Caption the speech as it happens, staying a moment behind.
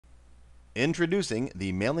Introducing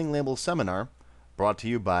the Mailing Label Seminar, brought to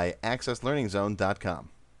you by AccessLearningZone.com.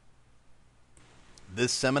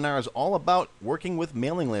 This seminar is all about working with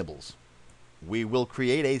mailing labels. We will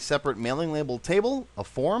create a separate mailing label table, a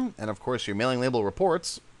form, and of course your mailing label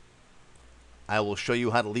reports. I will show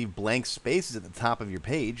you how to leave blank spaces at the top of your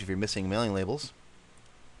page if you're missing mailing labels.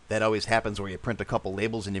 That always happens where you print a couple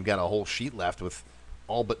labels and you've got a whole sheet left with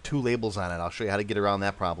all but 2 labels on it. I'll show you how to get around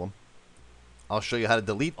that problem. I'll show you how to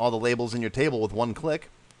delete all the labels in your table with one click.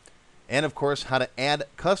 And of course, how to add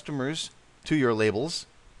customers to your labels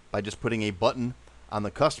by just putting a button on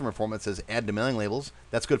the customer form that says Add to Mailing Labels.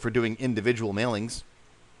 That's good for doing individual mailings.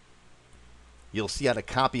 You'll see how to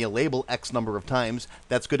copy a label X number of times.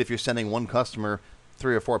 That's good if you're sending one customer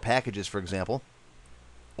 3 or 4 packages, for example.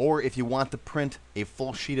 Or if you want to print a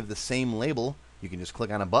full sheet of the same label, you can just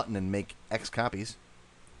click on a button and make X copies.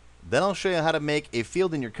 Then I'll show you how to make a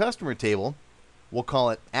field in your customer table. We'll call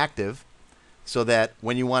it active, so that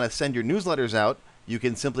when you want to send your newsletters out, you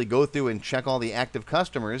can simply go through and check all the active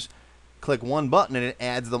customers, click one button, and it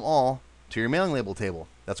adds them all to your mailing label table.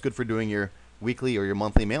 That's good for doing your weekly or your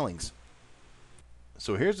monthly mailings.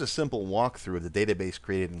 So here's a simple walkthrough of the database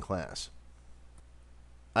created in class.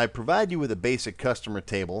 I provide you with a basic customer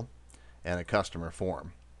table and a customer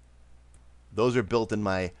form. Those are built in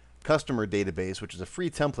my customer database, which is a free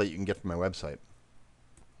template you can get from my website.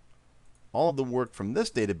 All of the work from this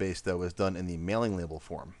database, though, is done in the mailing label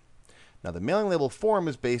form. Now, the mailing label form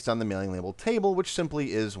is based on the mailing label table, which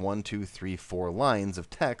simply is 1, 2, 3, 4 lines of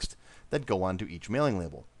text that go onto each mailing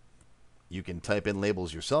label. You can type in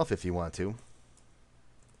labels yourself if you want to.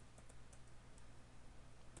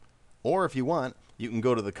 Or if you want, you can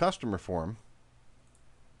go to the customer form,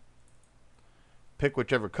 pick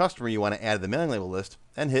whichever customer you want to add to the mailing label list,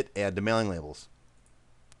 and hit Add to Mailing Labels.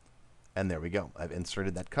 And there we go. I've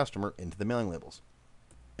inserted that customer into the mailing labels.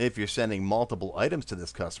 If you're sending multiple items to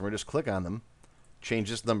this customer, just click on them, change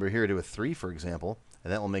this number here to a 3, for example,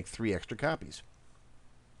 and that will make 3 extra copies.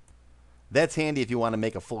 That's handy if you want to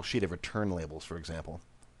make a full sheet of return labels, for example.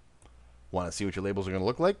 Want to see what your labels are going to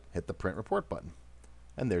look like? Hit the Print Report button.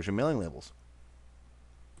 And there's your mailing labels.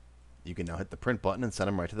 You can now hit the print button and send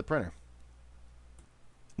them right to the printer.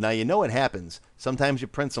 Now you know what happens. Sometimes you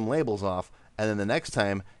print some labels off, and then the next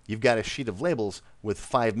time you've got a sheet of labels with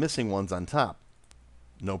 5 missing ones on top.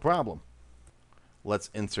 No problem. Let's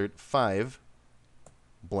insert 5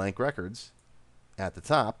 blank records at the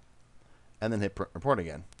top, and then hit Print Report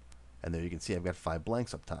again. And there you can see I've got 5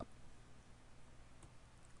 blanks up top.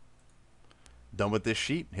 Done with this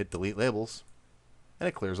sheet, hit Delete Labels, and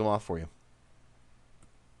it clears them off for you.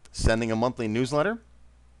 Sending a monthly newsletter?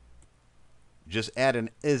 Just add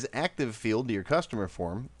an Is Active field to your customer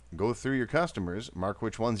form, go through your customers, mark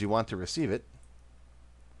which ones you want to receive it,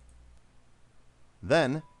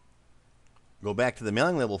 then go back to the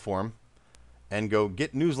mailing label form and go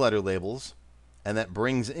Get Newsletter Labels, and that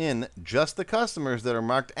brings in just the customers that are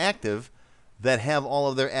marked active that have all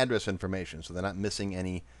of their address information, so they're not missing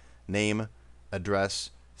any name,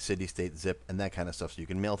 address, city, state, zip, and that kind of stuff, so you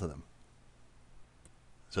can mail to them.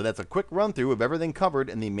 So that's a quick run through of everything covered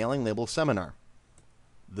in the Mailing Label Seminar.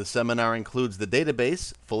 The seminar includes the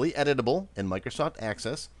database, fully editable in Microsoft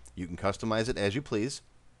Access. You can customize it as you please.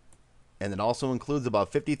 And it also includes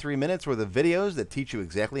about 53 minutes worth of videos that teach you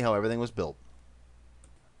exactly how everything was built.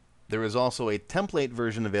 There is also a template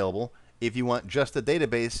version available if you want just the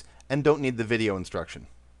database and don't need the video instruction.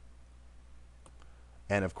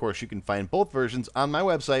 And of course, you can find both versions on my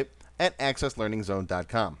website at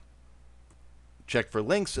AccessLearningZone.com. Check for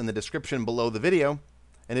links in the description below the video,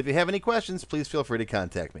 and if you have any questions, please feel free to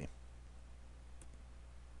contact me.